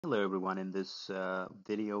Hello everyone, in this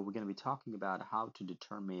video we're going to be talking about how to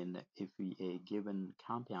determine if a given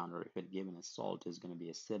compound or if a given salt is going to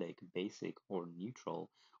be acidic, basic, or neutral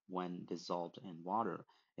when dissolved in water.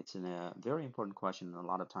 It's a very important question, and a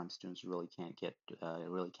lot of times students really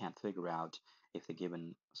can't figure out if the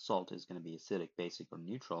given salt is going to be acidic, basic, or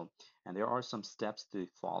neutral. And there are some steps to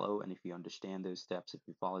follow, and if you understand those steps, if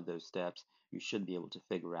you follow those steps, you should be able to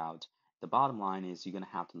figure out. The bottom line is you're going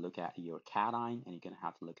to have to look at your cation and you're going to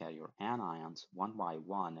have to look at your anions one by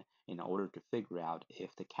one in order to figure out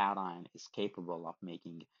if the cation is capable of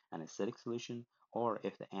making an acidic solution or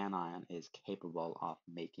if the anion is capable of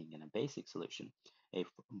making a basic solution. If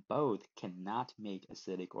both cannot make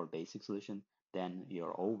acidic or basic solution, then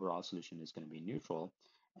your overall solution is going to be neutral.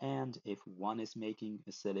 And if one is making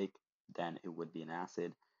acidic, then it would be an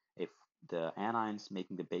acid. If the anion is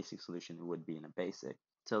making the basic solution, it would be in a basic.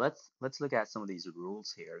 So let's look at some of these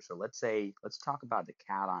rules here. So let's talk about the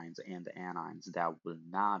cations and the anions that will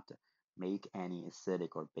not make any acidic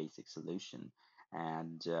or basic solution.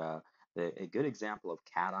 And a good example of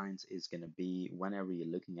cations is going to be whenever you're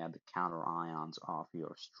looking at the counter ions of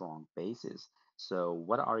your strong bases. So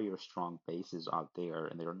what are your strong bases out there?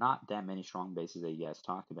 And there are not that many strong bases that you guys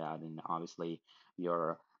talked about. And obviously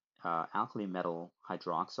your alkali metal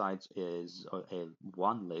hydroxides is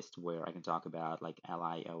one list where I can talk about like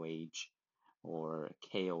LiOH or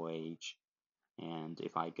KOH. And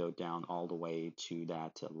if I go down all the way to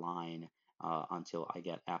that line until I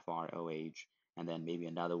get FROH, and then maybe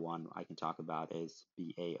another one I can talk about is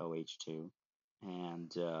BaOH2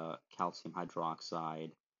 and calcium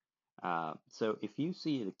hydroxide. So if you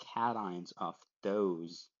see the cations of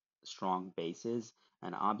those strong bases,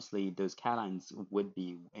 and obviously those cations would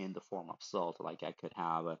be in the form of salt, like I could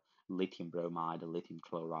have a lithium bromide, a lithium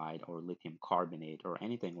chloride, or lithium carbonate, or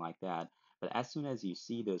anything like that. But as soon as you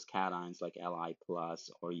see those cations like Li plus,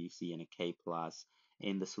 or you see in a K plus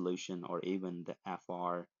in the solution, or even the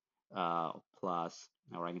Fr plus,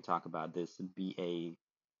 or I can talk about this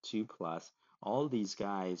Ba2 plus, all these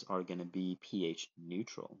guys are going to be pH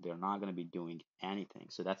neutral. They're not going to be doing anything.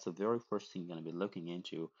 So that's the very first thing you're going to be looking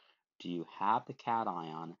into. Do you have the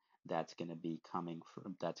cation that's going to be coming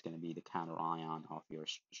from, that's going to be the counter ion of your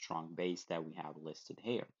strong base that we have listed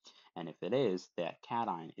here? And if it is, that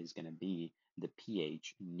cation is going to be the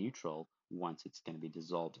pH neutral once it's going to be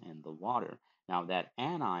dissolved in the water. Now that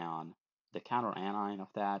anion, the counter anion of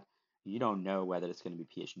that, you don't know whether it's going to be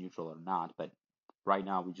pH neutral or not, but right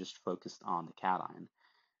now we just focused on the cation.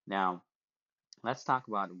 Now, let's talk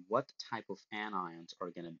about what type of anions are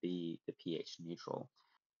going to be the pH neutral.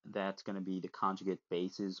 That's going to be the conjugate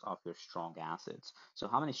bases of your strong acids. So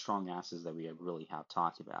how many strong acids that we really have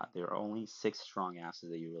talked about? There are only 6 strong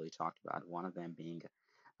acids that you really talked about. One of them being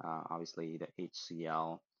obviously the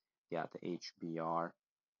HCl, you got the HBr,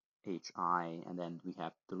 HI, and then we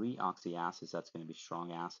have 3 oxyacids. That's going to be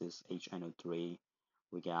strong acids, HNO3.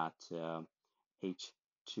 We got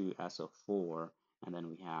H2SO4, and then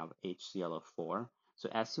we have HClO4. So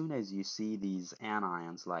as soon as you see these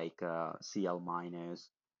anions like Cl minus,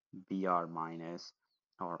 Br minus,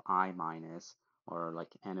 or I minus, or like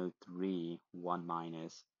NO3 1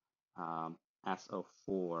 minus,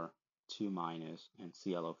 SO4 2 minus, and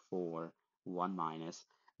ClO4 1 minus,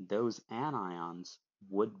 those anions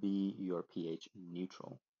would be your pH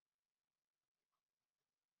neutral.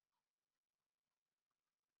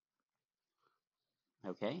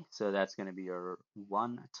 Okay, so that's going to be your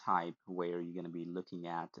one type where you're going to be looking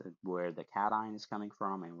at where the cation is coming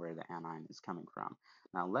from and where the anion is coming from.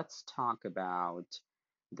 Now let's talk about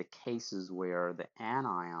the cases where the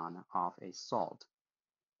anion of a salt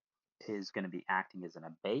is going to be acting as a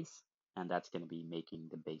base, and that's going to be making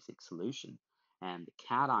the basic solution. And the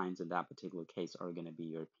cations in that particular case are going to be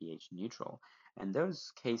your pH neutral. In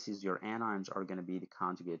those cases, your anions are going to be the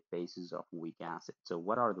conjugate bases of weak acid. So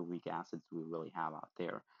what are the weak acids we really have out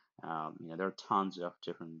there? There are tons of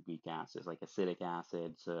different weak acids like acetic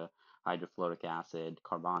acids, hydrofluoric acid,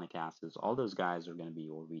 carbonic acids. All those guys are going to be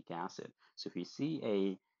your weak acid. So if you see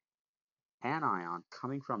a anion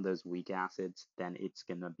coming from those weak acids, then it's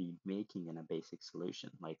going to be making in a basic solution.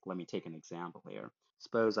 Like, let me take an example here.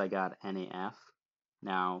 Suppose I got NaF.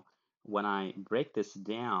 Now, when I break this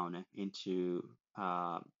down into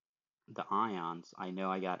the ions, I know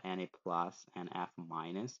I got Na plus and F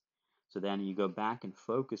minus. So then you go back and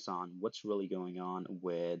focus on what's really going on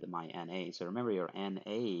with my Na. So remember, your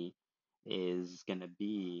Na is going to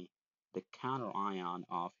be the counter ion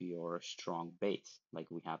of your strong base, like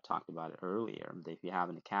we have talked about it earlier. If you have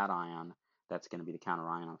a cation, that's going to be the counter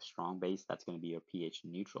ion of strong base. That's going to be your pH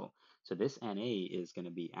neutral. So this Na is going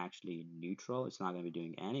to be actually neutral. It's not going to be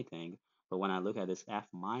doing anything. But when I look at this F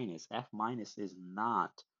minus is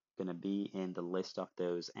not going to be in the list of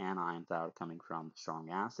those anions that are coming from strong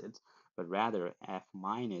acids, but rather F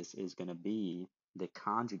minus is going to be the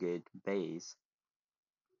conjugate base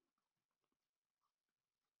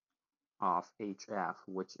of HF,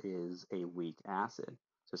 which is a weak acid.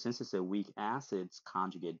 So since it's a weak acid's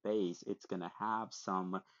conjugate base, it's going to have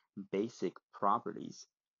some basic properties.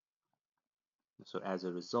 So as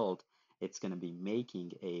a result, it's going to be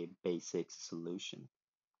making a basic solution.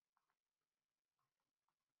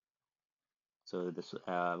 So this,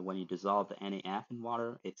 when you dissolve the NaF in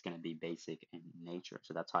water, it's going to be basic in nature.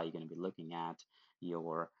 So that's how you're going to be looking at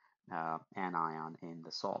your anion in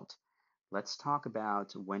the salt. Let's talk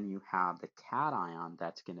about when you have the cation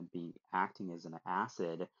that's going to be acting as an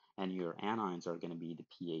acid and your anions are going to be the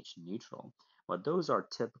pH neutral. Well, those are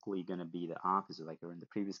typically going to be the opposite. Like in the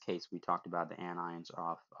previous case, we talked about the anions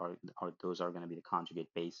are those are going to be the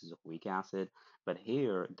conjugate bases of weak acid, but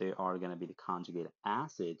here they are going to be the conjugate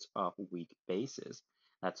acids of weak bases.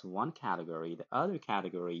 That's one category. The other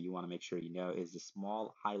category you want to make sure you know is the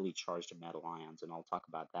small, highly charged metal ions, and I'll talk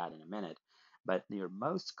about that in a minute. But your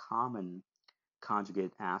most common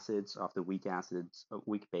conjugate acids of the weak acids,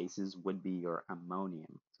 weak bases would be your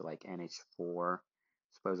ammonium. So like NH4,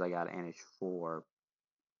 suppose I got NH4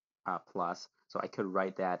 plus. So I could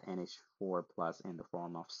write that NH4 plus in the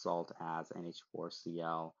form of salt as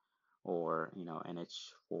NH4Cl or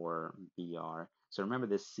NH4Br. So remember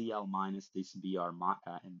this Cl minus, this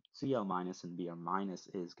and Cl minus and Br minus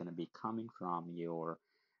is going to be coming from your,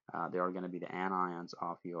 they are going to be the anions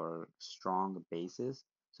of your strong bases.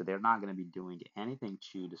 So they're not going to be doing anything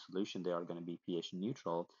to the solution. They are going to be pH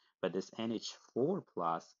neutral. But this NH4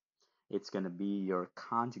 plus, it's going to be your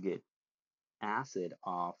conjugate acid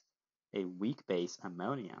of a weak base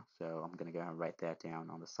ammonia. So I'm going to go and write that down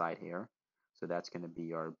on the side here. So that's going to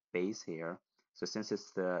be our base here. So since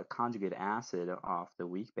it's the conjugate acid of the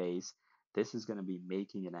weak base, this is going to be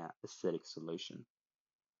making an acidic solution.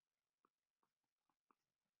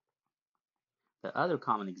 The other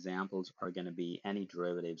common examples are going to be any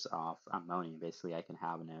derivatives of ammonia. Basically, I can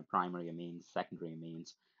have a primary amines, secondary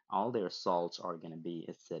amines. All their salts are going to be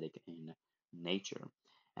acidic in nature.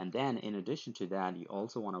 And then in addition to that, you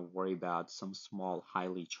also want to worry about some small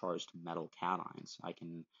highly charged metal cations. I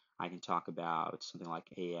can talk about something like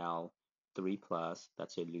Al3 plus,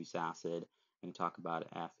 that's a loose acid. I can talk about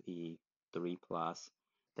Fe3 plus.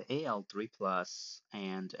 The Al3 plus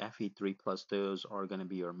and Fe3 plus, those are going to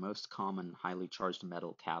be your most common highly charged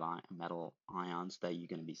metal ions that you're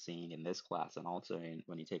going to be seeing in this class and also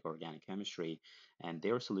when you take organic chemistry. And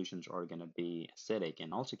their solutions are going to be acidic.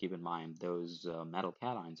 And also keep in mind those metal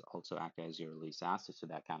cations also act as your loose acid, so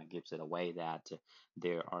that kind of gives it away that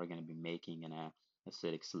they are going to be making an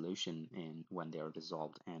acidic solution in when they are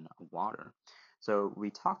dissolved in water. So we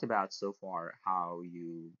talked about so far how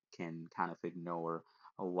you can kind of ignore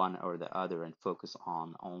one or the other and focus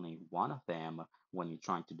on only one of them when you're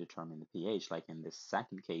trying to determine the pH. Like in this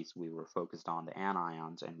second case, we were focused on the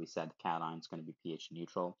anions and we said the cation is going to be pH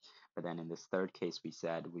neutral. But then in this third case, we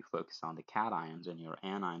said we focus on the cations and your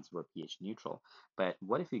anions were pH neutral. But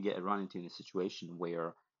what if you run into a situation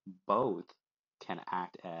where both can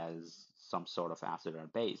act as some sort of acid or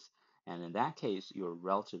base? And in that case, your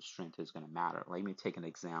relative strength is going to matter. Let me take an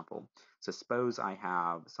example. So suppose I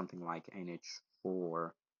have something like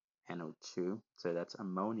NH4 NO2, so that's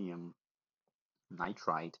ammonium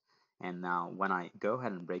nitrite. And now when I go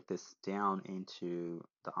ahead and break this down into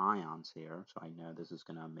the ions here, so I know this is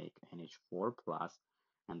going to make NH4 plus,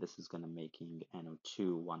 and this is going to making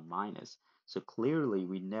NO2 1 minus. So clearly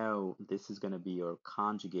we know this is going to be your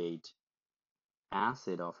conjugate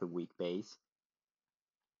acid of a weak base.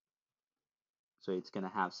 So it's going to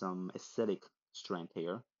have some acidic strength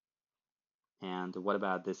here. And what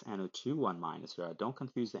about this NO2 1 minus? Right? Don't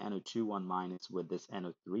confuse the NO2 1 minus with this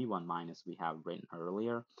NO3 1 minus we have written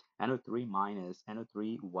earlier.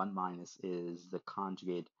 NO3 1 minus is the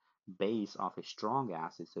conjugate base of a strong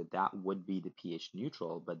acid, so that would be the pH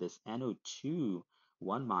neutral. But this NO2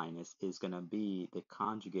 1 minus is going to be the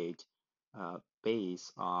conjugate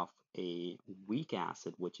base of a weak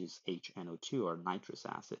acid, which is HNO2 or nitrous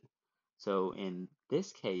acid. So in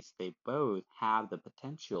this case, they both have the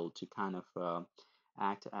potential to kind of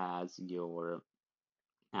act as your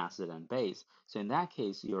acid and base. So in that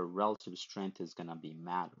case, your relative strength is going to be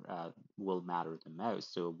will matter the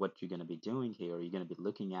most. So what you're going to be doing here, you're going to be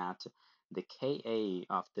looking at the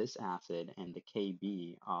Ka of this acid and the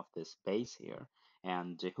Kb of this base here.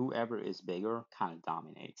 And whoever is bigger kind of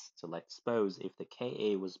dominates. So let's suppose if the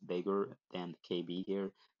Ka was bigger than the Kb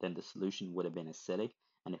here, then the solution would have been acidic.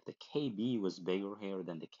 And if the Kb was bigger here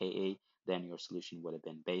than the Ka, then your solution would have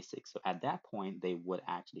been basic. So at that point, they would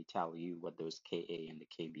actually tell you what those Ka and the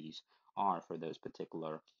Kbs are for those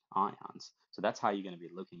particular ions. So that's how you're going to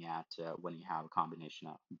be looking at when you have a combination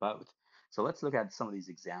of both. So let's look at some of these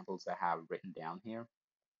examples I have written down here.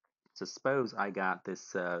 So suppose I got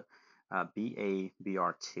this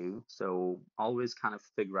BaBr2. So always kind of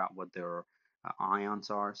figure out what their ions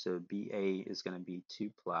are. So Ba is going to be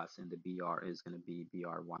 2 plus and the Br is going to be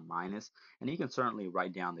Br1 minus. And you can certainly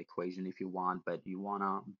write down the equation if you want, but you want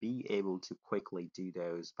to be able to quickly do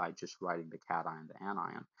those by just writing the cation and the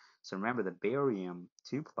anion. So remember the barium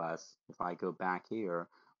 2 plus, if I go back here,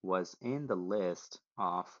 was in the list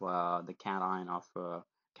of the cation of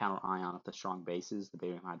counter ion of the strong bases, the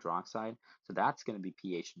barium hydroxide. So that's going to be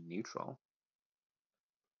pH neutral.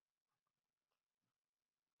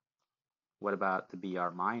 What about the Br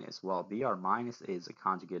minus? Well, Br minus is a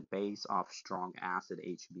conjugate base of strong acid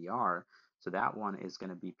HBr, so that one is going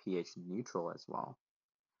to be pH neutral as well.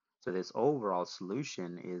 So this overall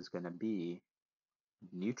solution is going to be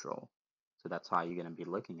neutral. So that's how you're going to be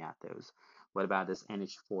looking at those. What about this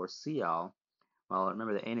NH4Cl? Well,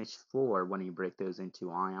 remember the NH4, when you break those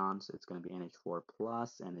into ions, it's going to be NH4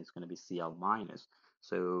 plus and it's going to be Cl minus.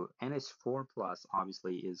 So NH4 plus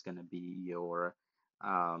obviously is going to be your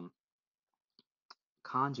um,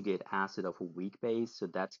 conjugate acid of a weak base. So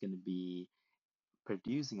that's going to be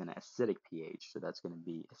producing an acidic pH. So that's going to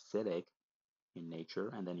be acidic in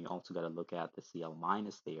nature. And then you also got to look at the Cl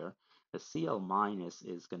minus there. The Cl minus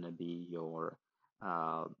is going to be your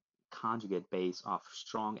uh, conjugate base of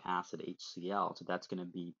strong acid HCl. So that's going to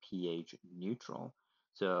be pH neutral.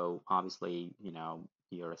 So obviously,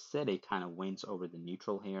 your acidic kind of wins over the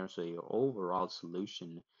neutral here. So your overall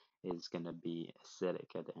solution is going to be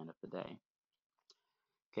acidic at the end of the day.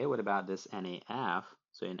 Okay, what about this NaF?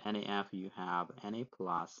 So in NaF, you have Na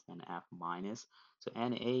plus and F minus. So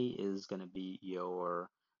Na is going to be your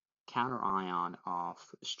counter ion of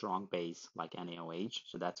strong base like NaOH.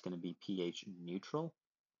 So that's going to be pH neutral.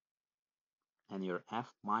 And your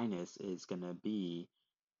F minus is going to be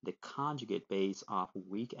the conjugate base of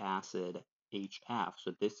weak acid HF.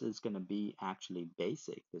 So this is going to be actually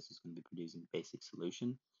basic. This is going to be producing basic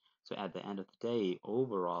solution. So at the end of the day,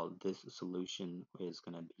 overall, this solution is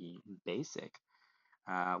going to be basic.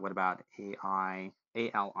 What about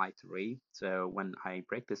ALI3? So when I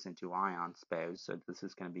break this into ions, suppose, so this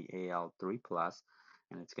is going to be Al3 plus,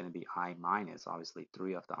 and it's going to be I minus. Obviously,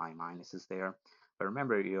 three of the I minus is there. But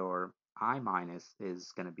remember, your I minus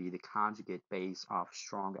is going to be the conjugate base of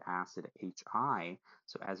strong acid HI.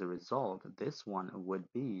 So as a result, this one would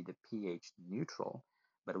be the pH neutral.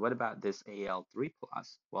 But what about this Al3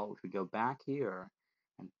 plus? Well, if we go back here,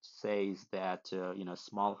 and says that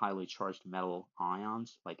small highly charged metal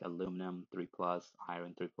ions like aluminum 3 plus,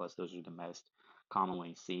 iron 3 plus, those are the most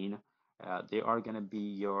commonly seen. They are going to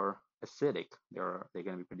be your acidic. They're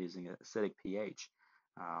going to be producing an acidic pH.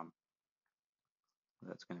 Um,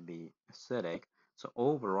 that's going to be acidic. So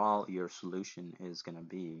overall, your solution is going to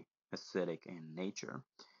be acidic in nature.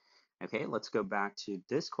 Okay, let's go back to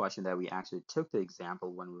this question that we actually took the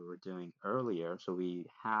example when we were doing earlier. So we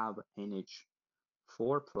have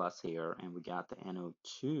NH4 plus here, and we got the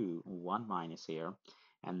NO2 1 minus here.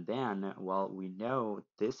 And then, well, we know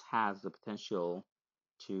this has the potential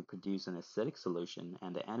to produce an acidic solution,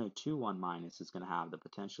 and the NO2 1 minus is going to have the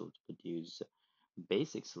potential to produce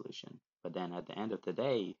basic solution. But then at the end of the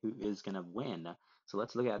day, who is going to win? So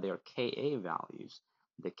let's look at their Ka values.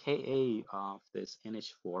 The Ka of this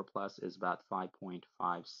NH4 plus is about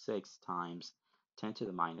 5.56 times 10 to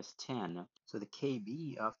the minus 10. So the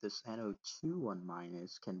Kb of this NO2 1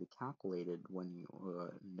 minus can be calculated when you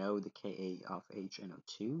know the Ka of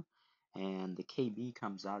HNO2. And the Kb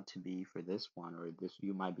comes out to be for this one, or this,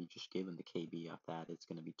 you might be just given the Kb of that. It's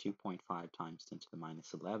going to be 2.5 times 10 to the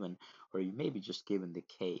minus 11, or you may be just given the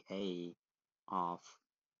Ka of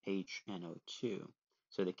HNO2.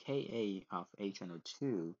 So the Ka of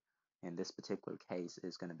HNO2 in this particular case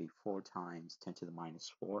is going to be 4 times 10 to the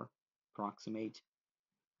minus 4 approximate.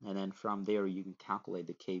 And then from there, you can calculate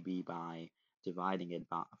the Kb by dividing it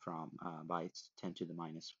by 10 to the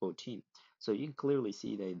minus 14. So you can clearly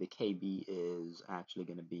see that the Kb is actually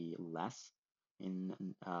going to be less in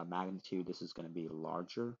magnitude. This is going to be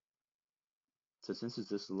larger. So since it's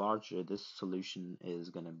this larger, this solution is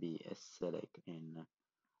going to be acidic in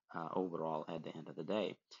overall at the end of the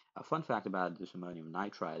day. A fun fact about this ammonium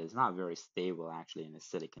nitride is not very stable actually in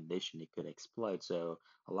acidic condition. It could explode. So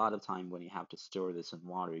a lot of time when you have to store this in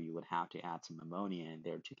water, you would have to add some ammonia in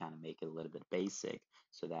there to kind of make it a little bit basic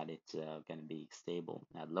so that it's going to be stable.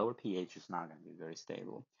 At lower pH, it's not going to be very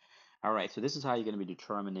stable. All right, so this is how you're going to be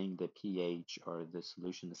determining the pH or the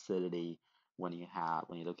solution acidity when you're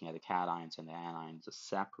looking at the cations and the anions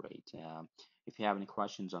separate. If you have any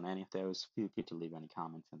questions on any of those, feel free to leave any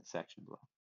comments in the section below.